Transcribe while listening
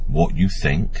What you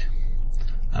think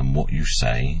and what you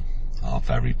say are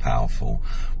very powerful.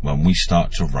 When we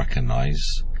start to recognize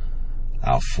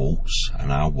our thoughts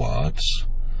and our words,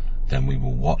 then we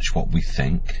will watch what we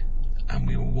think and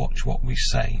we will watch what we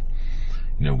say.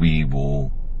 We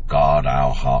will guard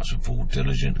our hearts with all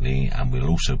diligently, and we'll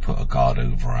also put a guard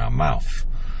over our mouth.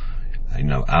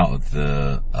 Out of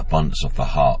the abundance of the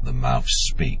heart, the mouth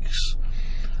speaks,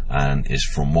 and is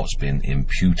from what's been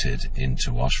imputed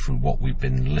into us through what we've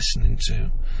been listening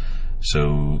to.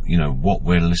 So, what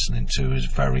we're listening to is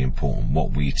very important.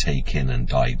 What we take in and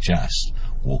digest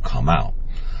will come out.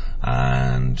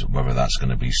 And whether that's going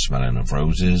to be smelling of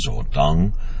roses or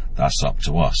dung, that's up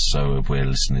to us. So if we're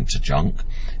listening to junk,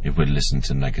 if we're listening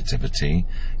to negativity,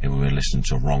 if we're listening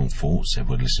to wrong thoughts, if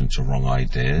we're listening to wrong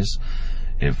ideas,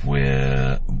 if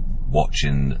we're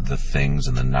watching the things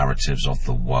and the narratives of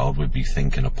the world, we'd be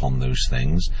thinking upon those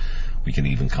things. We can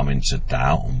even come into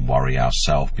doubt and worry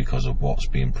ourselves because of what's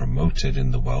being promoted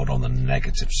in the world on the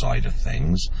negative side of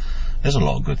things. There's a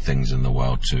lot of good things in the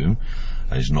world too.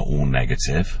 It's not all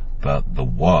negative, but the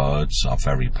words are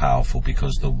very powerful,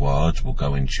 because the words will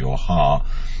go into your heart,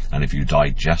 and if you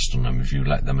digest on them, if you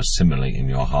let them assimilate in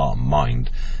your heart and mind,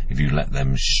 if you let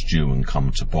them stew and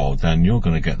come to boil, then you're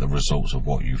going to get the results of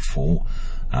what you thought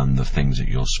and the things that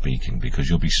you're speaking, because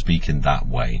you'll be speaking that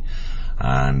way.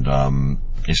 And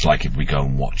it's like if we go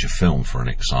and watch a film, for an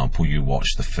example. You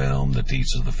watch the film, the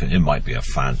details of the film. It might be a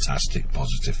fantastic,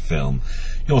 positive film.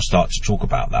 You'll start to talk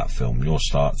about that film. You'll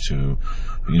start to,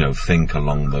 think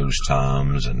along those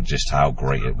terms and just how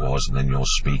great it was, and then you'll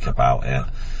speak about it.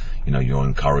 You'll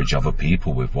encourage other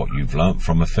people with what you've learnt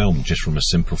from a film, just from a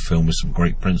simple film with some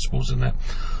great principles in it.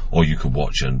 Or you could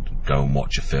go and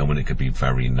watch a film, and it could be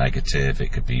very negative,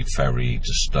 it could be very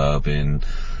disturbing,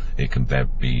 it can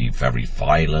be very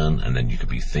violent, and then you could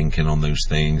be thinking on those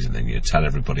things, and then you tell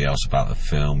everybody else about the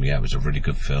film. Yeah, it was a really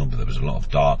good film, but there was a lot of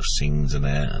dark scenes in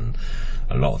it, and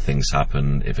a lot of things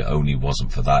happened. If it only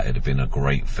wasn't for that, it'd have been a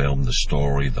great film, the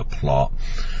story, the plot.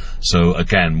 So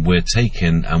again, we're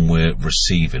taking and we're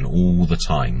receiving all the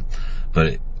time.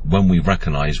 But when we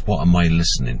recognize, what am I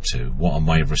listening to? What am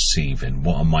I receiving?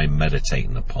 What am I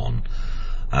meditating upon?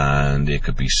 And it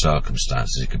could be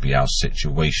circumstances, it could be our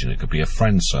situation, it could be a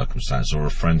friend's circumstance or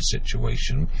a friend's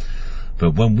situation.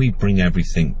 But when we bring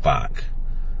everything back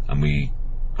and we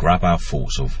grab our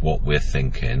thoughts of what we're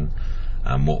thinking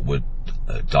and what we're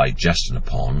digesting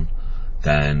upon,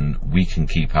 then we can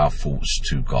keep our thoughts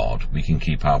to God. We can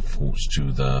keep our thoughts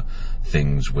to the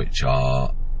things which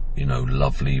are,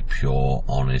 lovely, pure,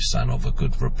 honest, and of a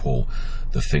good report,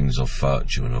 the things of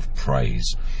virtue and of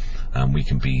praise. And we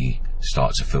can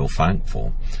start to feel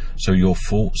thankful. So your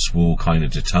thoughts will kind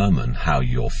of determine how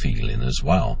you're feeling as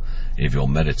well, if you're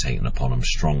meditating upon them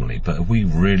strongly. But if we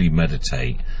really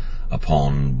meditate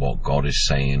upon what God is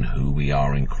saying, who we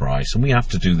are in Christ, and we have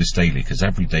to do this daily, because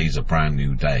every day is a brand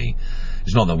new day.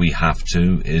 It's not that we have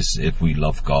to, is if we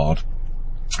love God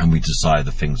and we desire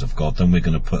the things of God, then we're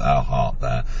going to put our heart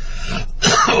there.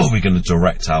 We're going to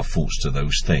direct our thoughts to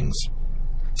those things.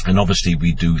 And obviously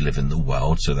we do live in the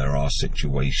world, so there are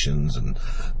situations and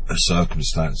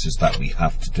circumstances that we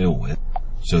have to deal with.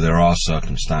 So there are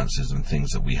circumstances and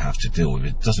things that we have to deal with.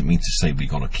 It doesn't mean to say we've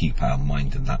got to keep our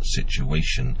mind in that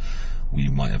situation. We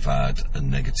might have had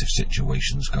negative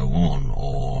situations go on,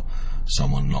 or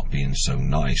someone not being so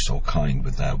nice or kind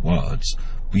with their words.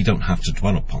 We don't have to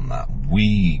dwell upon that.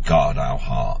 We guard our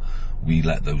heart. We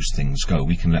let those things go.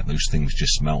 We can let those things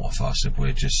just melt off us if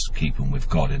we're just keeping with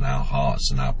God in our hearts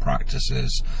and our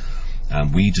practices.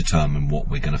 And we determine what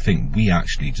we're going to think. We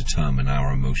actually determine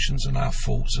our emotions and our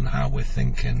thoughts and how we're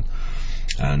thinking.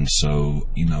 And so,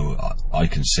 I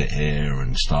can sit here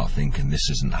and start thinking, this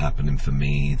isn't happening for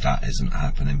me, that isn't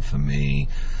happening for me.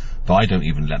 But I don't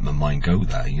even let my mind go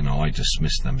there. I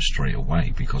dismiss them straight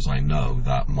away, because I know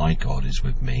that my God is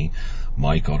with me.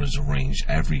 My God has arranged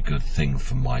every good thing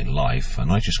for my life,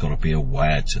 and I just got to be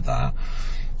aware to that.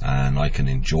 And I can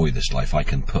enjoy this life. I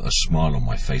can put a smile on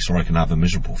my face, or I can have a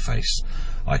miserable face.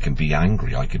 I can be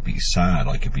angry, I could be sad,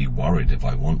 I could be worried if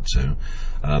I want to.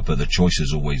 But the choice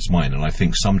is always mine. And I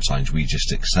think sometimes we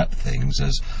just accept things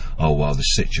as, oh, well,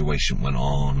 this situation went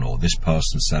on, or this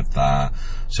person said that,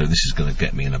 so this is going to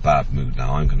get me in a bad mood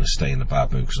now. I'm going to stay in a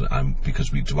bad mood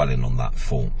because we dwell in on that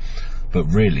thought. But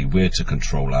really, we're to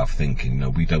control our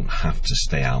thinking. We don't have to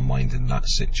stay our mind in that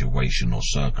situation or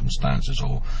circumstances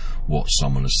or what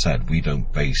someone has said. We don't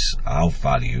base our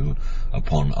value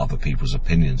upon other people's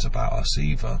opinions about us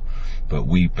either. But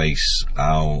we base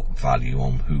our value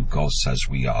on who God says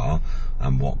we are,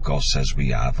 and what God says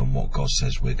we have, and what God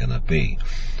says we're going to be.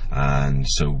 And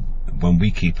so when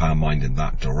we keep our mind in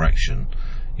that direction,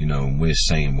 and we're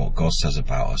saying what God says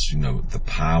about us. The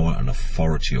power and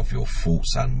authority of your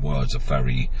thoughts and words are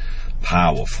very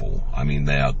powerful. I mean,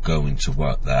 they are going to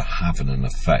work. They're having an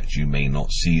effect. You may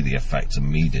not see the effect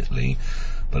immediately,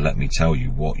 but let me tell you,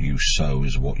 what you sow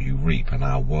is what you reap, and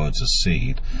our words are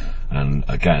seed. And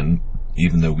again,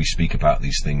 even though we speak about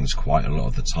these things quite a lot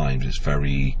of the times, it's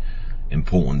very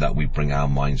important that we bring our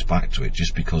minds back to it.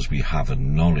 Just because we have a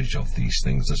knowledge of these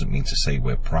things doesn't mean to say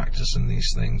we're practicing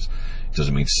these things. It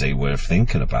doesn't mean to say we're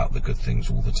thinking about the good things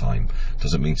all the time. It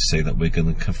doesn't mean to say that we're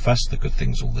going to confess the good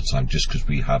things all the time, just because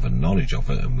we have a knowledge of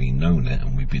it and we've known it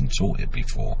and we've been taught it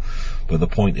before. But the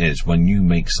point is, when you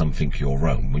make something your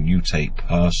own, when you take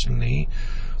personally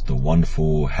the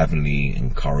wonderful heavenly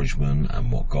encouragement and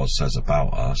what God says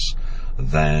about us,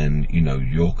 then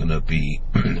you're going to be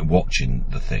watching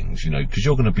the things, because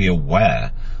you're going to be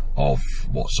aware of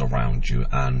what's around you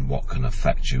and what can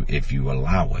affect you if you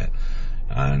allow it.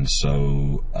 And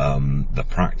so the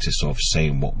practice of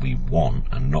saying what we want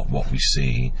and not what we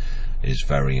see is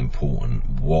very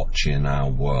important. Watching our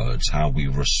words, how we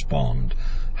respond,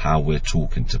 how we're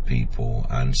talking to people.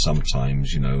 And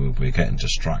sometimes, if we're getting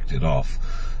distracted off,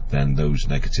 then those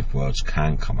negative words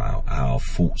can come out. Our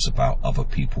thoughts about other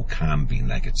people can be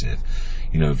negative.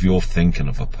 If you're thinking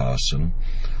of a person,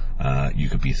 you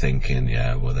could be thinking,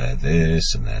 yeah, well, they're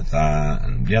this and they're that,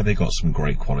 and yeah, they got some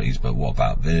great qualities, but what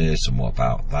about this and what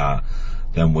about that?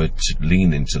 Then we're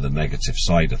leaning to the negative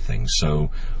side of things. So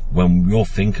when you're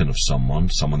thinking of someone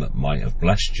that might have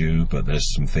blessed you, but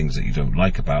there's some things that you don't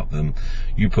like about them,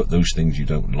 you put those things you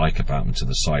don't like about them to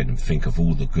the side and think of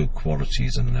all the good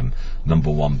qualities in them.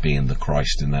 Number one being the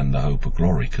Christ and then the hope of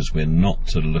glory, because we're not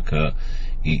to look at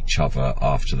each other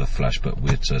after the flesh, but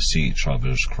we're to see each other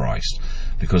as Christ,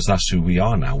 because that's who we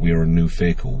are now. We're a new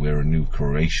vehicle. We're a new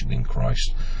creation in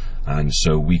Christ. And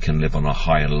so we can live on a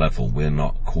higher level. We're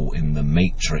not caught in the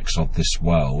matrix of this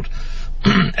world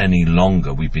any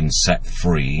longer. We've been set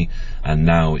free, and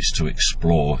now it's to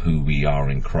explore who we are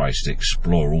in Christ,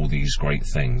 explore all these great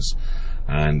things,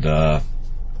 and to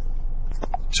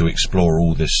explore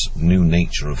all this new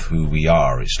nature of who we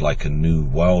are. It's like a new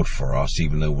world for us,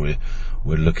 even though we're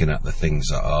looking at the things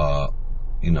that are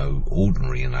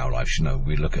ordinary in our lives.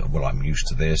 We look at, well, I'm used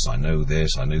to this, I know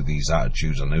these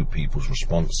attitudes, I know people's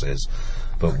responses,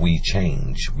 but we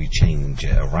change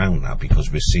it around now,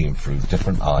 because we're seeing through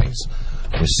different eyes,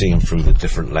 we're seeing through the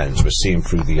different lens, we're seeing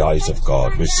through the eyes of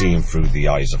God, we're seeing through the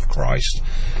eyes of Christ.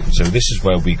 So this is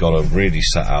where we got to really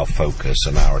set our focus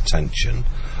and our attention,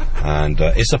 and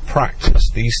it's a practice.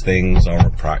 These things are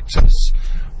a practice.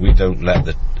 We don't let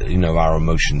our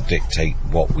emotion dictate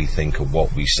what we think and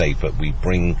what we say, but we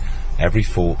bring every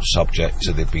thought subject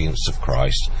to the obedience of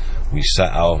Christ. We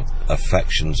set our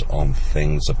affections on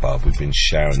things above. We've been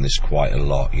sharing this quite a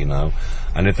lot,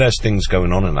 And if there's things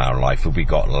going on in our life, if we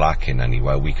got lacking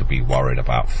anywhere, we could be worried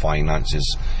about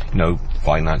finances.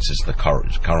 Finance is the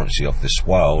currency of this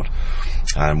world,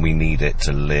 and we need it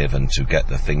to live and to get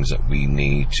the things that we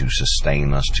need to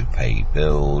sustain us, to pay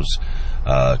bills,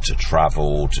 to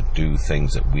travel, to do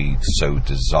things that we so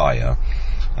desire.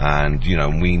 And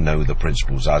we know the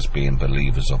principles as being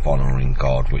believers of honouring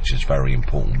God, which is very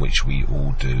important, which we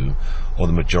all do, or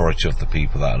the majority of the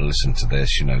people that listen to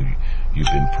this, you've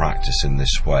been practicing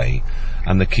this way.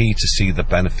 And the key to see the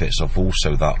benefits of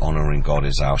also that honouring God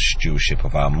is our stewardship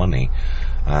of our money,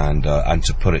 and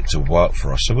to put it to work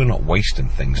for us, so we're not wasting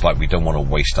things. Like, we don't want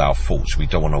to waste our thoughts, we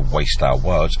don't want to waste our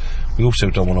words, we also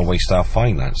don't want to waste our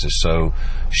finances. So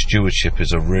stewardship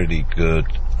is a really good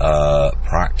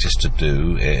practice to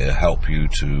do. It'll help you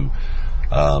to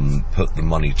put the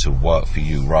money to work for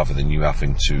you, rather than you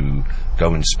having to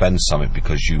go and spend something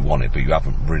because you want it, but you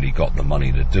haven't really got the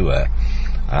money to do it.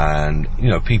 And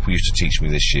people used to teach me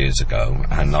this years ago,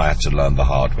 and I had to learn the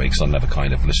hard way, because I never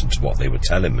kind of listened to what they were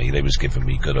telling me. They was giving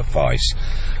me good advice,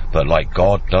 but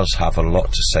God does have a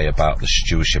lot to say about the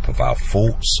stewardship of our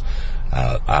thoughts,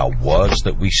 our words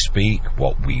that we speak,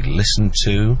 what we listen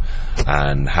to,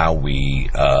 and how we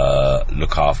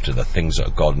look after the things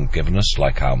that God has given us,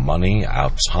 like our money,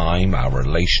 our time, our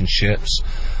relationships.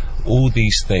 All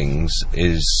these things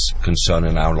is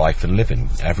concerning our life and living.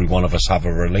 Every one of us have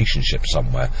a relationship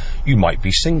somewhere. You might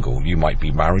be single, you might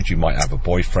be married, you might have a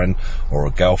boyfriend or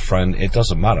a girlfriend. It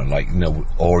doesn't matter.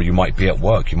 Or you might be at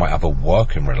work. You might have a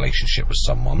working relationship with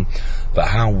someone. But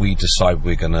how we decide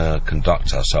we're going to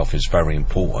conduct ourselves is very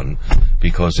important,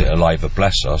 because it'll either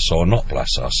bless us or not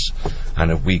bless us. And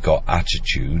if we got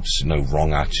attitudes,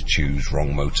 wrong attitudes,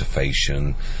 wrong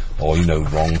motivation, or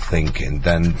wrong thinking,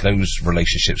 then those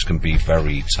relationships can be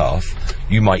very tough.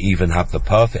 You might even have the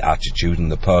perfect attitude,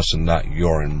 and the person that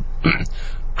you're in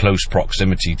close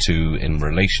proximity to in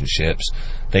relationships,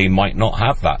 they might not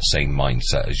have that same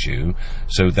mindset as you.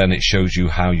 So then it shows you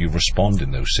how you respond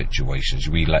in those situations.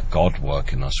 We let God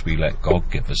work in us. We let God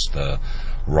give us the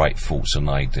right thoughts and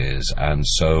ideas. And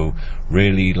so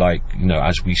really, like, you know,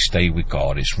 as we stay with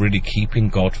God, it's really keeping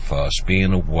God first,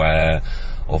 being aware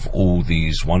of all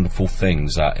these wonderful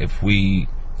things that if we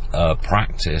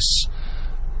practice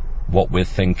what we're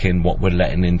thinking, what we're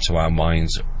letting into our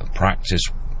minds, practice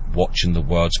watching the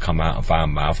words come out of our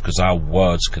mouth, because our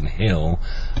words can heal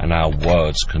and our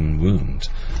words can wound.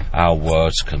 Our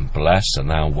words can bless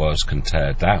and our words can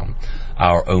tear down.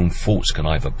 Our own thoughts can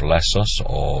either bless us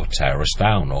or tear us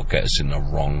down or get us in the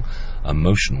wrong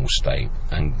emotional state.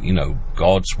 And, you know,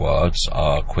 God's words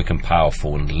are quick and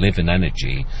powerful and live in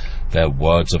energy. They're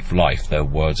words of life, they're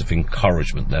words of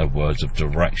encouragement, they're words of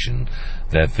direction,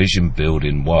 they're vision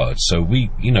building words. So we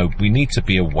need to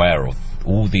be aware of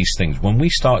all these things. When we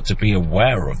start to be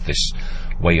aware of this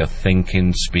way of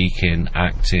thinking, speaking,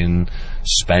 acting,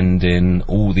 spending,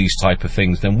 all these type of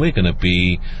things, then we're going to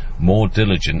be more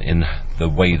diligent in the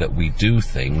way that we do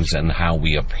things and how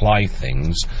we apply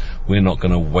things. We're not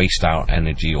going to waste our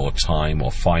energy or time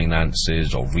or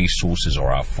finances or resources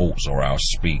or our thoughts or our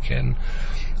speaking.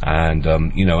 And,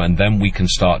 and then we can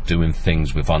start doing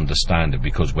things with understanding,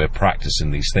 because we're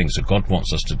practicing these things. So God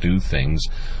wants us to do things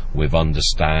with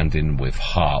understanding, with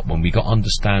heart. When we got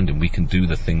understanding, we can do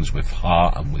the things with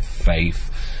heart and with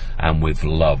faith and with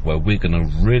love, where we're going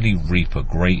to really reap a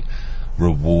great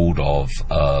reward of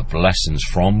blessings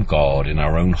from God in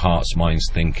our own hearts, minds,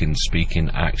 thinking, speaking,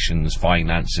 actions,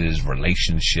 finances,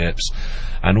 relationships,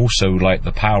 and also like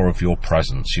the power of your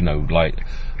presence, like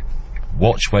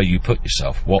watch where you put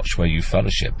yourself, watch where you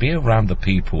fellowship, be around the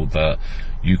people that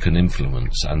you can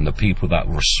influence and the people that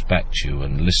respect you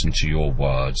and listen to your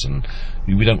words. And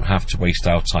we don't have to waste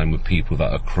our time with people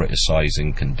that are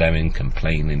criticizing, condemning,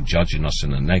 complaining, judging us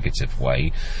in a negative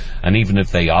way. And even if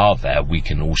they are there, we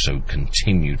can also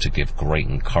continue to give great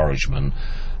encouragement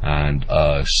and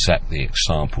set the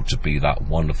example to be that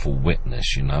wonderful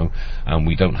witness, and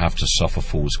we don't have to suffer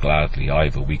fools gladly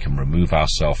either. We can remove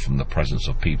ourselves from the presence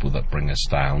of people that bring us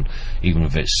down, even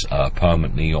if it's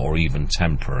permanently or even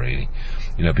temporarily,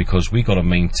 because we got to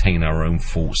maintain our own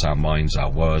thoughts, our minds,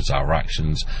 our words, our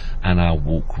actions, and our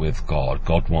walk with God.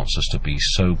 God wants us to be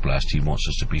so blessed. He wants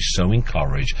us to be so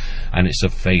encouraged, and it's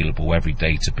available every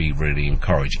day to be really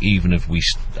encouraged, even if we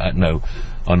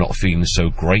are not feeling so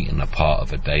great in a part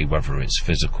of a day, whether it's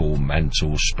physical,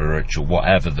 mental, spiritual,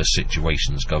 whatever the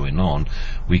situation's going on.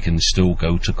 We can still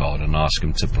go to God and ask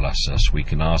Him to bless us. We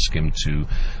can ask Him to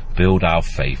build our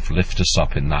faith, lift us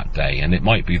up in that day. And it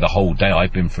might be the whole day.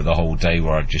 I've been through the whole day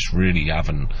where I just really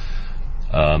haven't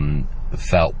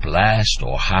felt blessed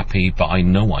or happy, but I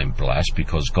know I'm blessed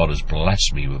because God has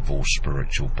blessed me with all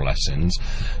spiritual blessings.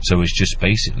 So it's just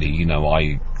basically,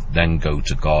 I then go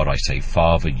to God. I say,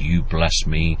 Father, you bless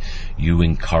me, you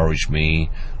encourage me,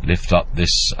 lift up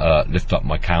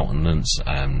my countenance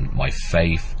and my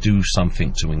faith. Do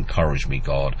something to encourage me,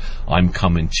 God. I'm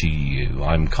coming to you.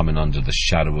 I'm coming under the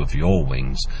shadow of your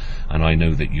wings, and I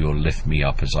know that you'll lift me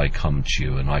up as I come to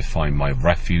you, and I find my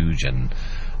refuge and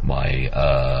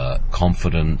my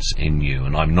confidence in you.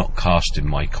 And I'm not casting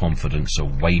my confidence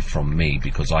away from me,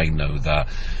 because I know that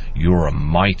you're a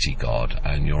mighty God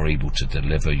and you're able to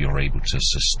deliver, you're able to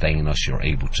sustain us, you're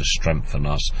able to strengthen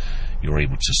us, you're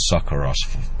able to succor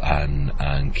us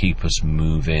and keep us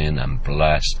moving and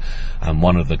blessed. And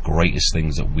one of the greatest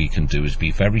things that we can do is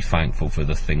be very thankful for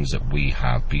the things that we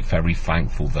have. Be very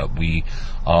thankful that we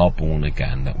are born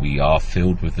again, that we are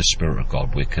filled with the Spirit of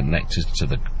God. We're connected to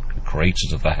the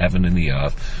creators of the heaven and the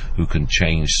earth, who can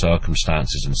change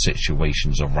circumstances and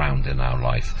situations around in our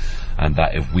life. And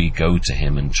that if we go to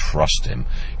Him and trust Him,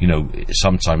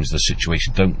 sometimes the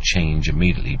situation don't change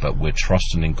immediately, but we're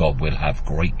trusting in God, we'll have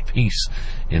great peace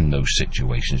in those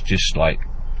situations. Just like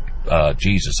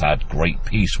Jesus had great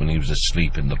peace when He was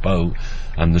asleep in the boat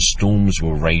and the storms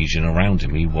were raging around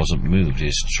Him. He wasn't moved.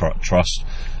 His trust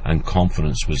and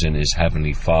confidence was in His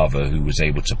Heavenly Father, who was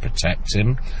able to protect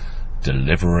Him,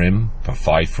 deliver Him,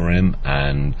 provide for Him,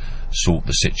 and sort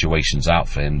the situations out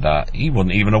for Him that He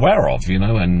wasn't even aware of,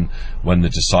 and when the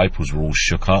disciples were all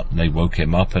shook up, they woke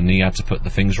Him up and He had to put the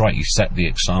things right. He set the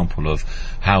example of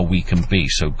how we can be.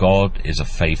 So God is a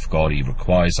faith God. He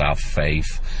requires our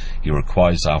faith, He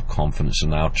requires our confidence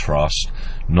and our trust,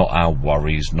 not our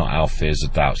worries, not our fears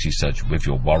or doubts. He said, with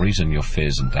your worries and your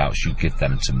fears and doubts, you give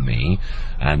them to me,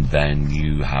 and then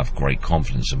you have great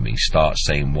confidence in me. Start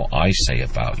saying what I say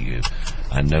about you,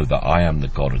 and know that I am the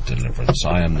God of deliverance.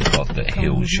 I am the God that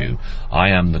heals you. I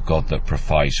am the God that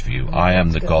provides for you. I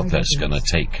am the God that's going to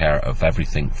take care of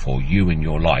everything for you in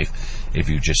your life if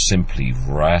you just simply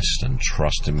rest and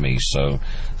trust in me. So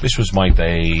this was my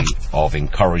day of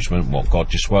encouragement, what God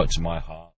just worked in my heart.